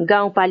छ।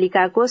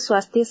 गाउँपालिकाको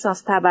स्वास्थ्य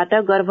संस्थाबाट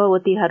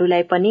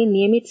गर्भवतीहरूलाई पनि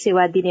नियमित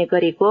सेवा दिने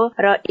गरेको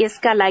र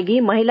यसका लागि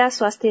महिला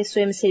स्वास्थ्य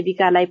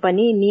स्वयंसेविकालाई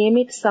पनि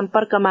नियमित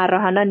सम्पर्कमा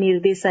रहन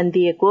निर्देशन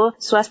दिएको रहेको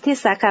स्वास्थ्य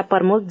शाखा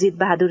प्रमुख जित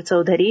बहादुर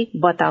चौधरी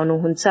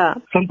बताउनुहुन्छ।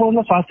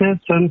 सम्पूर्ण स्वास्थ्य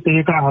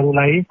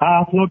स्वयंसेविकाहरूलाई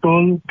आफ्नो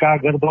टोलका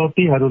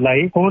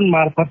गर्भवतीहरूलाई फोन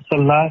मार्फत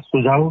सल्लाह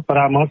सुझाव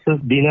परामर्श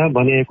दिन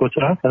भनिएको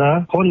छ र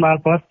फोन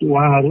मार्फत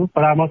उहाँहरू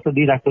परामर्श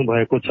दिइराख्नु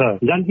भएको छ।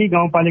 जानकी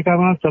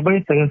गाउँपालिकामा सबै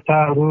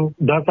संस्थाहरू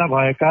दर्ता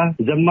भएका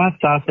जम्मा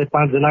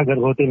 405 जना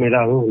गर्भवती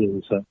महिलाहरू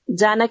हुनुहुन्छ।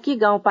 जानकी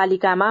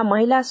गाउँपालिकामा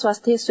महिला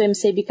स्वास्थ्य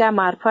स्वयंसेविका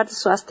मार्फत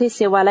स्वास्थ्य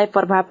सेवालाई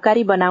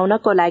प्रभावकारी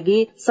बनाउनको लागि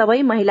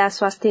सबै महिला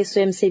स्वास्थ्य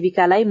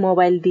स्वयंसेविकालाई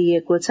मोबाइल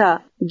दिइएको छ।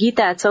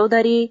 Gita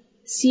Chaudhary,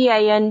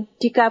 CIN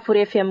Tikapur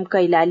FM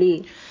Kailali.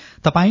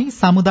 तपाई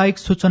सामुदायिक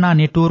सूचना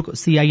नेटवर्क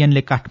CIN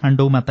ले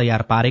काठमाडौँमा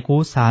तयार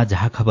पारेको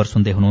साझा खबर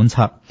सुन्दै हुनुहुन्छ।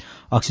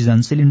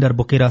 अक्सिजन सिलिण्डर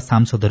बोकेर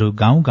सांसदहरू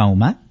गाउँ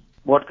गाउँमा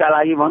भोटका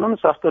लागि भनौं,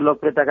 सस्तो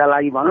लोकप्रियताका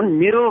लागि भनौं,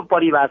 मेरो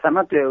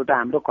परिभाषामा त्यो एउटा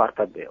हाम्रो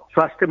कर्तव्य हो।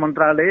 स्वास्थ्य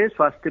मन्त्रालय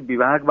स्वास्थ्य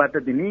विभागबाट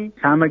दिने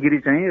सामग्री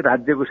चाहिँ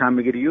राज्यको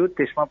सामग्री हो,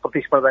 त्यसमा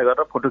प्रतिस्पर्धा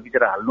गरेर फोटो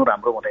खिचेर हाल्नु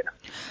राम्रो हुँदैन।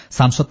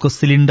 सांसदको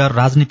सिलिण्डर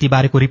राजनीति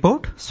बारेको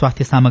रिपोर्ट,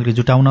 स्वास्थ्य सामग्री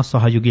जुटाउन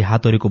सहयोगी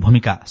हातहरूको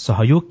भूमिका,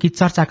 सहयोग कि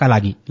चर्चाका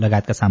लागि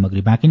लगायतका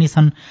सामग्री बाँकी नै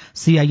छन्।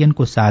 CIN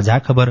को साझा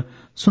खबर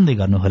सुन्दै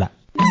गर्नुहोला।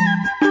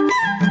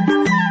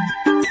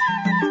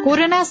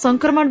 कोरोना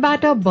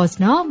संक्रमणबाट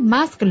बच्न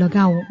मास्क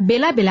लगाऊ,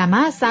 बेला बेलामा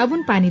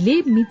साबुन पानीले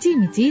मिची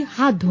मिची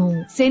हात धोऊ,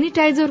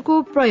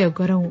 सेनिटाइजरको प्रयोग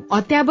गरौं,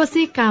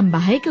 अत्यावश्यक काम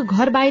बाहेक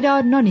घर बाहिर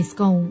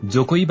ननिस्कौं।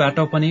 जो कोहीबाट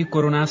पनि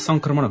कोरोना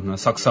संक्रमण हुन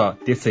सक्छ,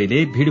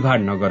 त्यसैले भीड़भाड़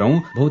नगरौं,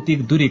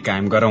 भौतिक दूरी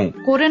कायम गरौं।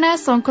 कोरोना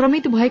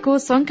संक्रमित भएको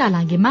शंका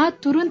लागेमा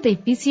तुरुन्तै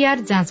PCR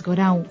जाँच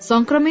गराऊ,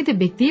 संक्रमित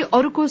व्यक्ति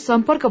अरूको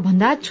सम्पर्क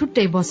भन्दा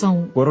छुट्टै बसौं।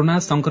 कोरोना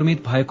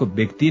संक्रमित भएको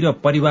व्यक्ति र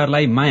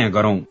परिवारलाई माया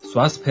गरौं,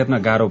 श्वास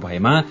फेर्न गाह्रो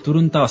भएमा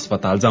तुरुन्त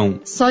अस्पताल जाउँ।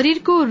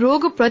 शरीरको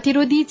रोग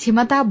प्रतिरोधी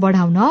क्षमता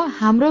बढ़ाउन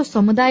हाम्रो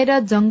समुदाय र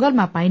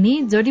जंगलमा पाइने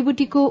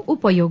जडीबुटीको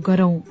उपयोग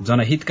गरौं।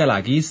 जनहितका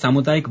लागि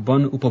सामुदायिक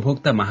वन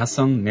उपभोक्ता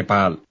महासंघ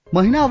नेपाल।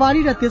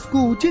 महिनावारी र त्यसको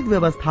उचित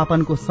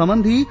व्यवस्थापनको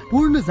सम्बन्धी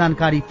पूर्ण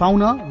जानकारी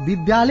पाउन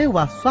विद्यालय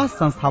वा स्वास्थ्य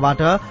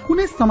संस्थाबाट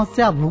कुनै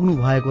समस्या भोग्नु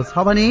भएको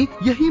छ भने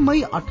यही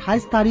मई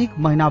 28 तारिक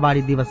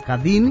महिनावारी दिवसका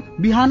दिन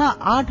बिहान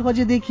 8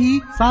 बजेदेखि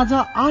साँझ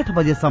 8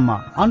 बजेसम्म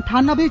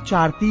 98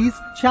 430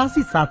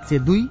 86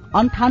 702,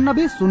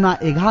 98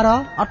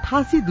 011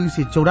 88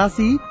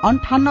 284,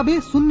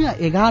 98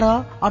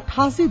 011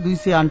 88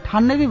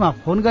 298 मा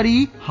फोन गरी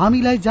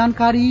हामीलाई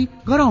जानकारी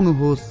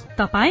गराउनुहोस्।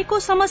 तपाईको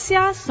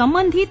समस्या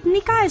सम्बन्धित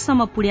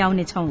निकायसम्म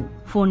पुर्याउने छौं।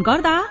 फोन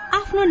गर्दा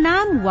आफ्नो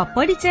नाम वा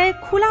परिचय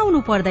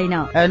खुलाउनु पर्दैन।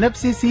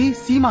 NFCC,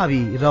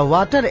 सीमावी र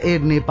वाटर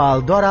एड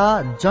नेपालद्वारा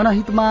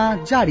जनहितमा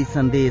जारी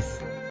सन्देश।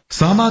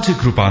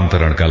 सामाजिक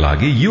रूपान्तरणका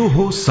लागि यो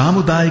हो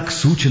सामुदायिक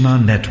सूचना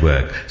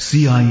नेटवर्क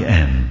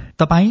CIN।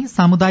 तपाई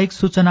सामुदायिक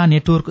सूचना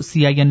नेटवर्क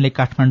CIN ले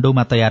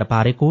काठमाडौँमा तयार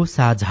पारेको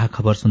साझा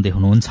खबर सुन्दै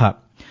हुनुहुन्छ।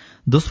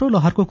 दोस्रो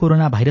लहरको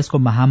कोरोना भाइरसको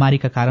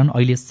महामारीका कारण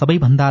अहिले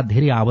सबैभन्दा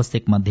धेरै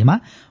आवश्यक मध्येमा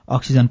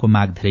अक्सिजनको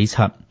माग धेरै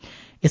छ।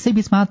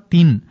 यसैबीचमा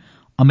चीन,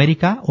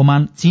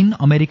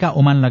 अमेरिका,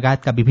 ओमान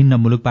लगायतका विभिन्न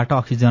मुलुकबाट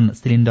अक्सिजन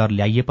सिलिण्डर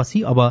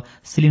ल्याइएपछि अब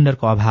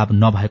सिलिण्डरको अभाव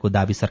नभएको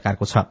दावी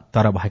सरकारको छ।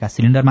 तर भएका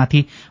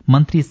सिलिण्डरमाथि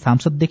मन्त्री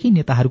सांसददेखि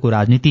नेताहरूको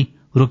राजनीति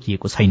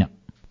रोकिएको छैन।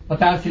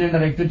 50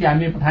 सिलिण्डर एकचोटि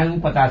हामी पठायौं,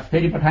 50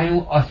 फेरि पठायौं,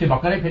 80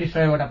 भर्खरै फेरि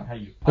 100वटा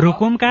पठाइयो।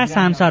 रुकुमका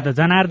सांसद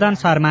जनार्दन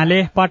शर्माले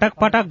पटक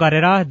पटक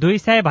गरेर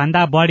 200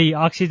 भन्दा बढ़ी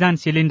अक्सिजन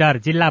सिलिण्डर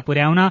जिल्ला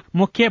पुर्याउन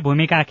मुख्य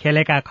भूमिका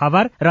खेलेका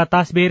खबर र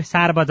तस्बिर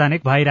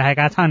सार्वजनिक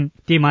भइरहेका छन्।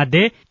 ती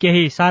मध्ये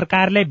केही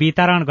सरकारले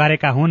वितरण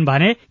गरेका हुन्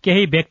भने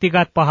केही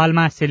व्यक्तिगत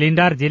पहलमा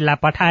सिलिण्डर जिल्ला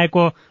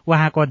पठाएको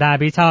उहाँको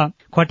दावी छ।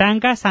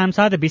 खोटाङका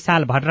सांसद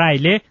विशाल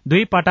भट्टराईले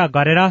 2 पटक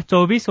गरेर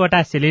 24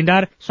 वटा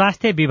सिलिण्डर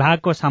स्वास्थ्य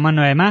विभागको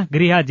समन्वयमा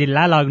गृह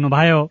जिल्ला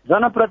लग्नुभयो।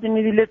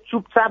 जनप्रतिनिधिले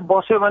चुपचाप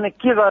बस्यो भने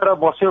के गरेर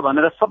बस्यो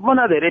भनेर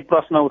सबभन्दा धेरै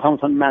प्रश्न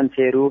उठाउँछन्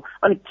मान्छेहरू।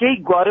 अनि केही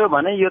गर्यो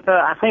भने यो त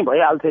आफै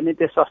भइहाल्थ्यो नि,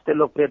 त्यो सस्तो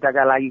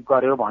लोकप्रियताका लागि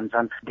गर्यो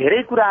भन्छन्।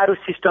 धेरै कुराहरू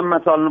सिस्टममा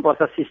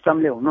चल्नुपर्छ,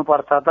 सिस्टमले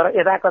हुनुपर्छ। तर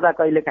यदा कदा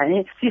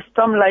कहिलेकाहीँ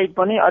सिस्टमलाई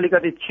पनि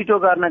अलिकति छिटो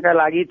गर्नका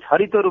लागि,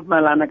 छरितो रूपमा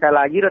लानका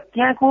लागि र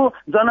त्यहाँको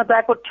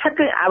जनताको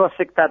ठ्याक्कै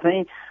आवश्यकता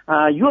चाहिँ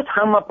यो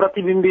ठाउँमा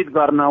प्रतिबिम्बित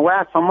गर्न वा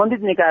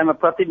सम्बन्धित निकायमा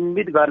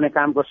प्रतिबिम्बित गर्ने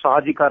कामको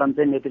सहजीकरण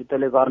चाहिँ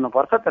नेतृत्वले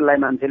गर्नुपर्छ। त्यसलाई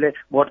मान्छेले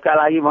भोटका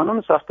लागि भनौं,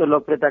 सस्तो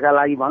लोकप्रियताका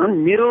लागि भनौं,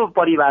 मेरो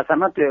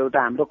परिभाषामा त्यो एउटा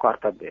हाम्रो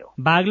कर्तव्य हो।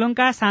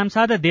 बागलुङका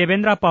सांसद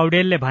देवेन्द्र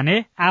पौडेलले भने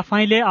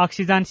आफैले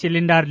अक्सिजन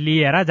सिलिण्डर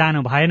लिएर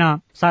जानु भएन।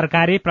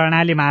 सरकारी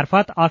प्रणाली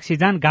मार्फत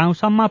अक्सिजन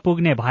गाउँसम्म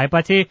पुग्ने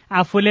भएपछि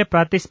आफूले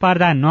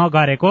प्रतिस्पर्धा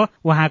नगरेको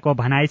उहाँको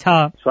भनाइ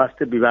छ।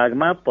 स्वास्थ्य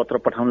विभागमा पत्र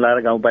पठाउन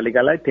लगाएर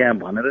गाउँपालिकालाई त्यहाँ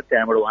भनेर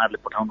त्यहाँबाट उहाँहरूले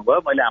पठाउनु भयो,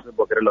 मैले आफै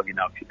बोकेर लगिन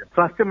अक्सिजन।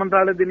 स्वास्थ्य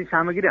मन्त्रालय दिने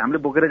सामग्री हामीले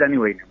बोकेर जाने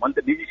होइन, मैले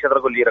त निजी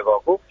क्षेत्रको लिएर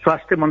गएको।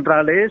 स्वास्थ्य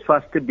मन्त्रालय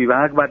स्वास्थ्य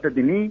विभागबाट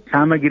दिने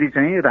सामग्री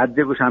चाहिँ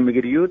राज्यको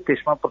सामग्री हो,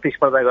 त्यसमा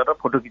प्रतिस्पर्धा गरेर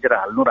फोटो खिचेर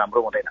हाल्नु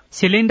राम्रो हुँदैन।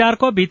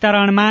 सिलिण्डरको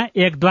वितरणमा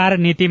एकद्वार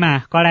नीतिमा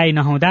कडाई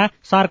नहुँदा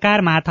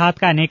सरकार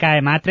मातहतका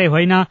निकाय मात्रै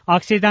होइन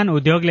अक्सिजन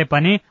उद्योगले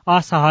पनि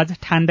असहज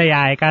ठान्दै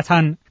आएका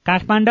छन्।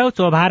 काठमाडौँ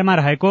चोभारमा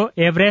रहेको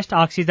एभरेस्ट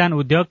अक्सिजन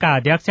उद्योगका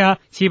अध्यक्ष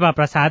शिव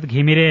प्रसाद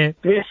घिमिरे,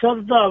 प्रेसर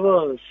त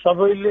अब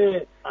सबैले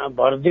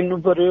भर दिनु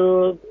पर्यो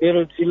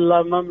मेरो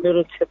जिल्लामा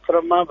मेरो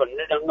क्षेत्रमा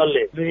भन्ने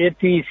ढंगले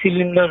यति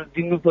सिलिन्डर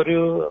दिनु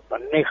पर्यो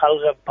भन्ने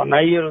खालका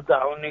भनाइहरू त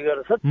आउने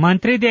गर्छ।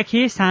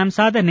 मन्त्रीदेखि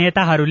सांसद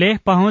नेताहरूले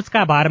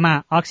पहुँचका भरमा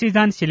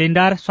अक्सिजन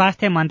सिलिन्डर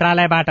स्वास्थ्य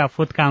मन्त्रालयबाट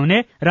फुत्काउने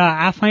र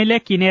आफैले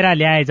किनेर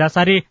ल्याए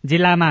जसरी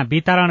जिल्लामा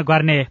वितरण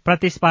गर्ने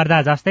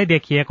प्रतिस्पर्धा जस्तै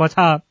देखिएको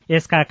छ।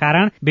 यसका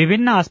कारण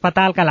विभिन्न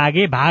अस्पतालका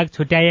लागि भाग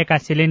छुट्याइएका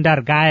सिलिन्डर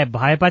गायब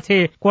भएपछि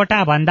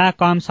कोटा भन्दा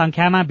कम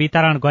संख्यामा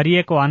वितरण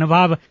गरिएको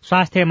अनुभव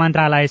स्वास्थ्य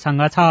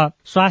मन्त्रालयसँग छ।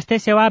 स्वास्थ्य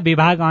सेवा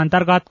विभाग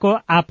अन्तर्गतको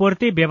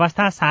आपूर्ति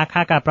व्यवस्था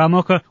शाखाका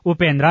प्रमुख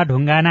उपेन्द्र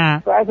ढुङ्गाना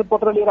प्रायः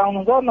पत्र लिएर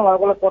आउनुहुन्छ,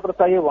 नभएकोलाई पत्र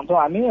चाहियो भन्छौँ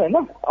हामी होइन।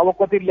 अब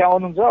कति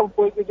ल्याउनुहुन्छ, अब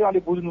कोही चाहिँ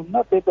अलिक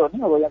बुझ्नुहुन्न, त्यही त हो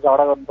नि। अब यहाँ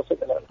झगडा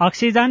गर्नुपर्छ।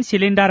 अक्सिजन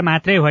सिलिन्डर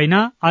मात्रै होइन,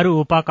 अरू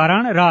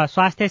उपकरण र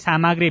स्वास्थ्य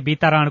सामग्री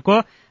वितरणको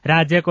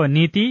राज्यको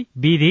नीति,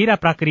 विधि र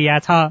प्रक्रिया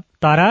छ।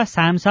 तर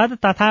सांसद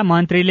तथा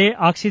मन्त्रीले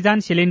अक्सिजन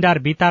सिलिन्डर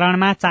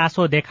वितरणमा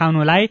चासो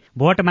देखाउनुलाई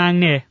भोट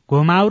माग्ने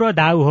घुमाउरो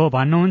दाउ हो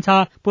भन्नुहुन्छ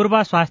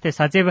पूर्व स्वास्थ्य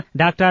सचिव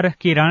डाक्टर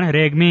किरण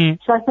रेग्मी।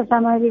 स्वास्थ्य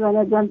सामग्री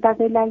भनेर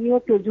जनताकै लागि हो।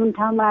 त्यो जुन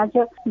ठाउँमा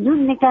आएको छ, जुन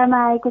निकायमा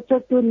आएको छ,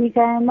 त्यो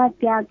निकायमा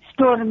त्यहाँ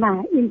स्टोरमा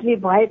इन्ट्री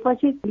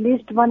भएपछि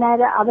लिस्ट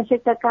बनाएर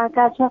आवश्यकता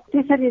कहाँ छ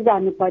त्यसरी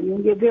जानुपर्ने।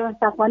 यो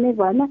व्यवस्थापनै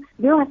भएन।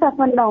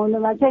 व्यवस्थापन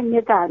नहुनुमा चाहिँ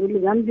नेताहरूले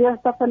झन्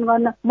व्यवस्थापन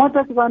गर्न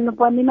मद्दत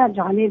गर्नुपर्नेमा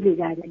झनै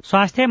बिगारे।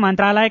 स्वास्थ्य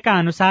मन्त्रालयका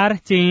अनुसार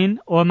चीन,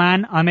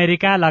 ओमान,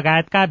 अमेरिका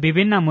लगायतका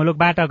विभिन्न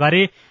मुलुकबाट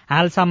गरी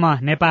हालसम्म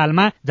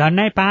नेपालमा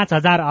झन्डै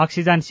 5,000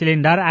 अक्सिजन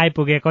सिलिन्डर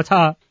आइपुगेको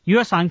छ।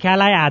 यो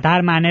संख्यालाई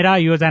आधार मानेर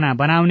योजना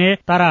बनाउने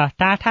तर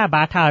टाठा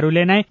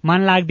बाठाहरूले नै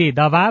मनलाग्दी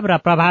दबाव र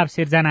प्रभाव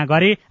सिर्जना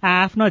गरी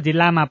आफ्नो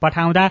जिल्लामा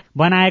पठाउँदा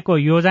बनाएको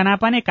योजना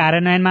पनि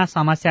कार्यान्वयनमा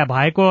समस्या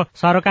भएको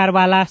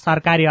सरकारवाला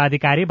सरकारी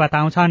अधिकारी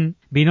बताउँछन्।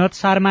 विनोद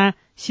शर्मा,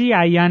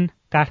 CIN,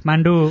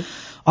 काठमाडौँ।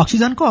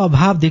 अक्सिजनको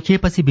अभाव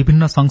देखिएपछि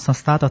विभिन्न संघ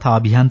संस्था तथा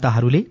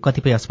अभियन्ताहरूले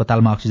कतिपय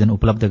अस्पतालमा अक्सिजन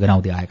उपलब्ध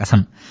गराउँदै आएका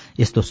छन्।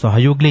 यस्तो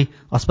सहयोगले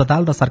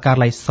अस्पताल र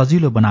सरकारलाई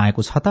सजिलो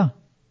बनाएको छ त।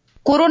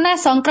 कोरोना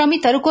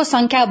संक्रमितहरूको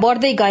संख्या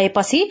बढ्दै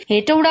गएपछि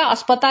हेटौडा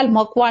अस्पताल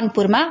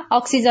मकवानपुरमा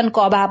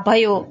अक्सिजनको अभाव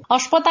भयो।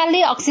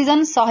 अस्पतालले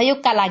अक्सिजन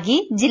सहयोगका लागि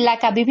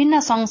जिल्लाका विभिन्न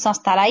संघ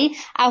संस्थालाई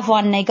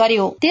आह्वान नै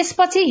गर्यो।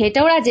 त्यसपछि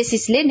हेटौडा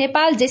जेसिसले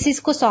नेपाल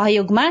जेसिसको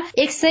सहयोगमा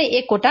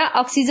 101 वटा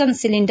अक्सिजन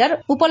सिलिन्डर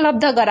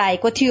उपलब्ध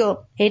गराएको थियो।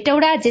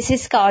 हेटौडा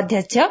जेसिसका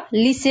अध्यक्ष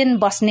लिसेन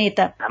बस्नेत,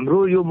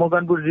 हाम्रो यो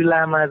मकवानपुर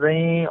जिल्लामा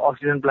चाहिँ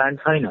अक्सिजन प्लान्ट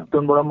छैन।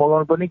 त्यहाँबाट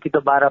मगाउनु पर्ने कि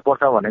त 12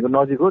 पर्सा भनेको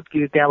नजिक हो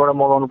कि त्यहाँबाट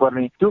मगाउनु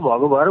पर्ने। त्यो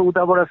भएको भएर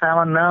उताबाट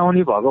सामान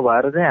नआउने भएको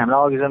भएर चाहिँ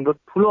हामीलाई अक्सिजनको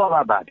ठूलो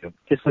अभाव भएको थियो।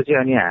 त्यसपछि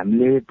अनि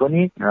हामीले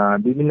पनि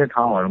विभिन्न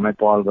ठाउँहरूमा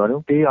पहल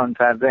गर्यौं। त्यही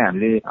अनुसार चाहिँ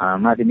हामीले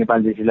माथि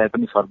नेपाल जेसिसलाई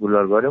पनि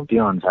सर्कुलर गर्यौं।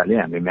 त्यो अनुसारले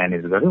हामीले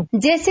म्यानेज गर्यौं।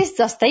 जेसिस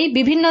जस्तै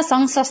विभिन्न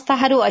संघ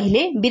संस्थाहरू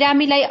अहिले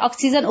बिरामीलाई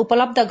अक्सिजन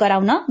उपलब्ध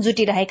गराउन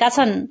जुटिरहेका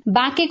छन्।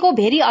 बाँकेको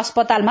भेरी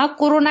अस्पतालमा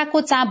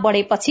कोरोनाको चाप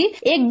बढेपछि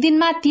एक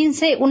दिनमा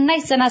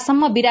 319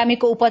 जनासम्म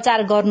बिरामीको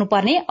उपचार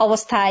गर्नुपर्ने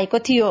अवस्था आएको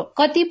थियो।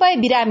 कतिपय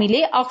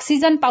बिरामीले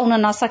अक्सिजन पाउन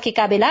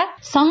नसकेका बेला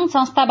संघ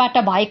संस्थाबाट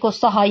भएको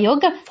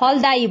सहयोग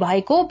फलदायी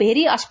भएको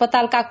भेरी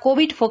अस्पतालका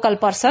कोविड फोकल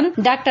पर्सन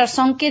डाक्टर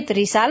संकेत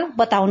रिसाल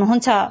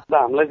बताउनुहुन्छ।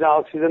 हामीलाई चाहिँ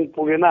अक्सिजन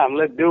पुगेन,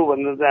 हामीलाई देऊ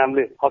भनेर चाहिँ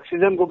हामीले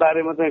अक्सिजनको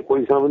बारेमा चाहिँ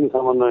कोहीसँग पनि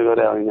समन्वय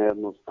गरे होइन।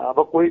 हेर्नुहोस्, अब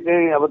कोही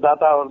चाहिँ अब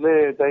दाताहरूले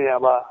चाहिँ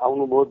अब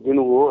आउनुभयो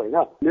दिनुभयो होइन।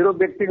 मेरो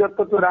व्यक्तिगत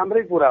त त्यो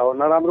राम्रै कुरा हो,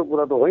 नराम्रो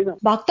कुरा त होइन।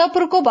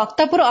 भक्तपुरको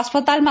भक्तपुर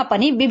अस्पतालमा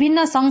पनि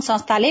विभिन्न संघ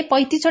संस्थाले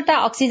 35 वटा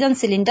अक्सिजन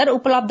सिलिन्डर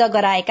उपलब्ध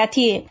गराएका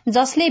थिए,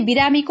 जसले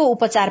बिरामीको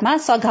उपचारमा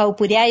सघाउ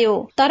पुर्यायो।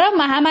 तर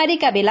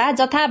महामारीका बेला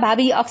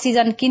जथाभावी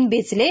अक्सिजन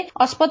किनबेचले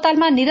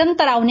अस्पतालमा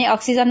निरन्तर आउने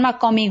अक्सिजनमा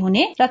कमी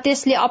हुने र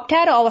त्यसले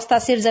अप्ठ्यारो अवस्था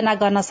सिर्जना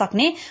गर्न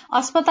सक्ने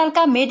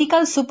अस्पतालका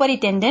मेडिकल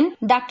सुपरिन्टेन्डेन्ट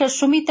डाक्टर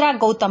सुमित्रा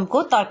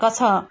गौतमको तर्क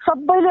छ।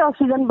 सबैले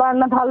अक्सिजन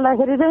बाँड्न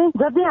थाल्दाखेरि चाहिँ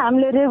जति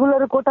हामीले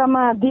रेगुलर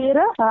कोटामा दिएर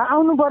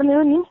आउनु पर्ने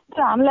हो नि,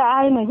 त्यो हामीलाई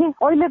आएन कि।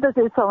 अहिले त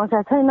चाहिँ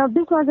समस्या छैन,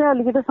 बीचमा चाहिँ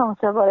अलिकति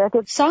समस्या भएको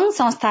थियो। संघ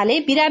संस्थाले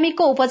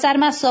बिरामीको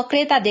उपचारमा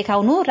सक्रियता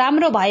देखाउनु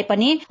राम्रो भए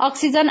पनि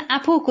अक्सिजन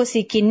आफू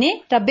खुसी किन्ने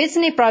र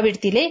बेच्ने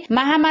प्रवृत्तिले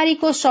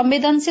महामारीको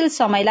संवेदनशील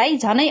समयलाई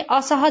झनै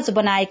असहज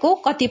बनाएको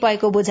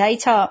कतिपयको बुझाइ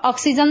छ।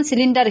 अक्सिजन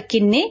सिलिन्डर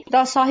किन्ने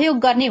र सहयोग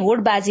गर्ने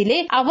होडबाजीले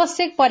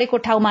आवश्यक परेको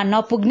ठाउँमा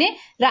नपुग्ने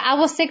र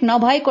आवश्यक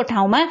नभएको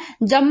ठाउँमा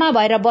जम्मा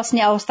भएर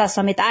बस्ने अवस्था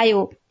समेत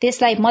आयो।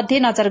 त्यसलाई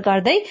मध्यनजर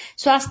गर्दै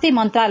स्वास्थ्य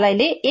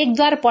मन्त्रालयले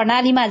एकद्वार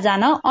प्रणालीमा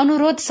जान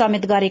अनुरोध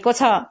समेत गरेको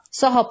छ।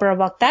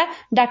 सहप्रवक्ता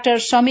डाक्टर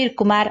समीर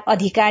कुमार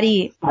अधिकारी,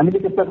 हामीले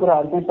त्यस्ता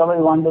कुराहरू चाहिँ सबै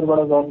वानडोरबाट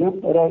गर्थ्यौँ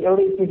र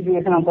एउटै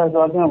स्पेसिफिकेसन अनुसार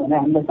गर्थ्यौँ भने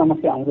हामीलाई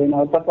समस्या आउँदैन।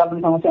 तत्काल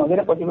पनि समस्या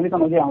आउँदैन, पछि पनि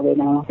समस्या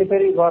आउँदैन।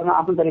 त्यसरी गर्न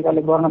आफ्नो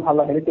तरिकाले गर्न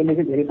थाल्दाखेरि त्यसले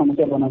चाहिँ धेरै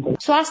समस्या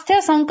बनाउँछ।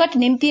 स्वास्थ्य संकट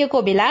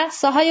निम्तिएको बेला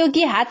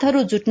सहयोगी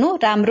हातहरू जुट्नु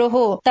राम्रो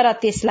हो, तर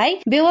त्यसलाई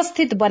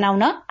व्यवस्थित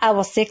बनाउन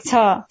आवश्यक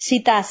छ।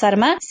 सीता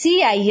शर्मा,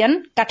 CIN,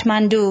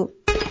 काठमाडौँ।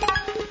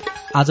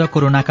 आज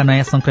कोरोनाका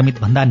नयाँ संक्रमित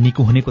भन्दा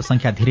निको हुनेको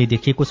संख्या धेरै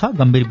देखिएको छ।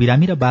 गम्भीर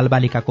बिरामी र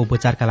बालबालिकाको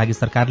उपचारका लागि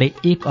सरकारले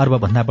 1 अर्ब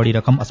भन्दा बढ़ी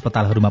रकम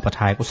अस्पतालहरूमा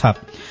पठाएको छ।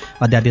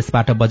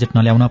 अध्यादेशबाट बजेट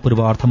नल्याउन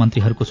पूर्व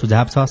अर्थमन्त्रीहरूको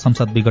सुझाव छ।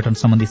 संसद विघटन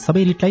सम्बन्धी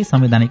सबै रिटलाई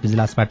संवैधानिक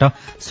इजलासबाट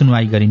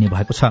सुनवाई गरिने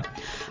भएको छ।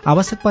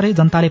 आवश्यक परे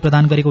जनताले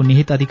प्रदान गरेको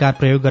निहित अधिकार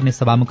प्रयोग गर्ने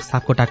सभामुख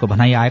सापकोटाको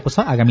भनाई आएको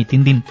छ। आगामी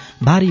 3 दिन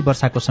भारी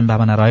वर्षाको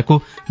सम्भावना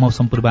रहेको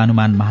मौसम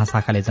पूर्वानुमान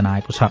महाशाखाले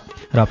जनाएको छ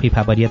र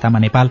फिफा वरियतामा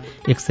नेपाल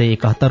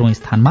 171औं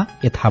स्थानमा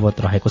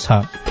यथावत रहेको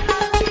छ।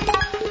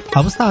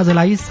 अवस्था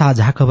आजलाई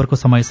साझा खबरको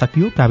समय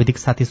सकियो। प्राविधिक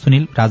साथी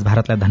सुनिल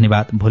राजभारतलाई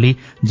धन्यवाद। भोलि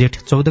जेठ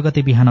 14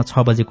 गते बिहान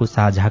 6 बजेको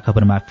साझा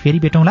खबरमा फेरि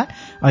भेटौँला।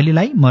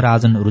 अहिलेलाई म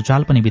राजन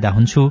रुचाल पनि बिदा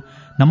हुन्छु।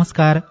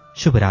 नमस्कार,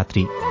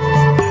 शुभरात्रि।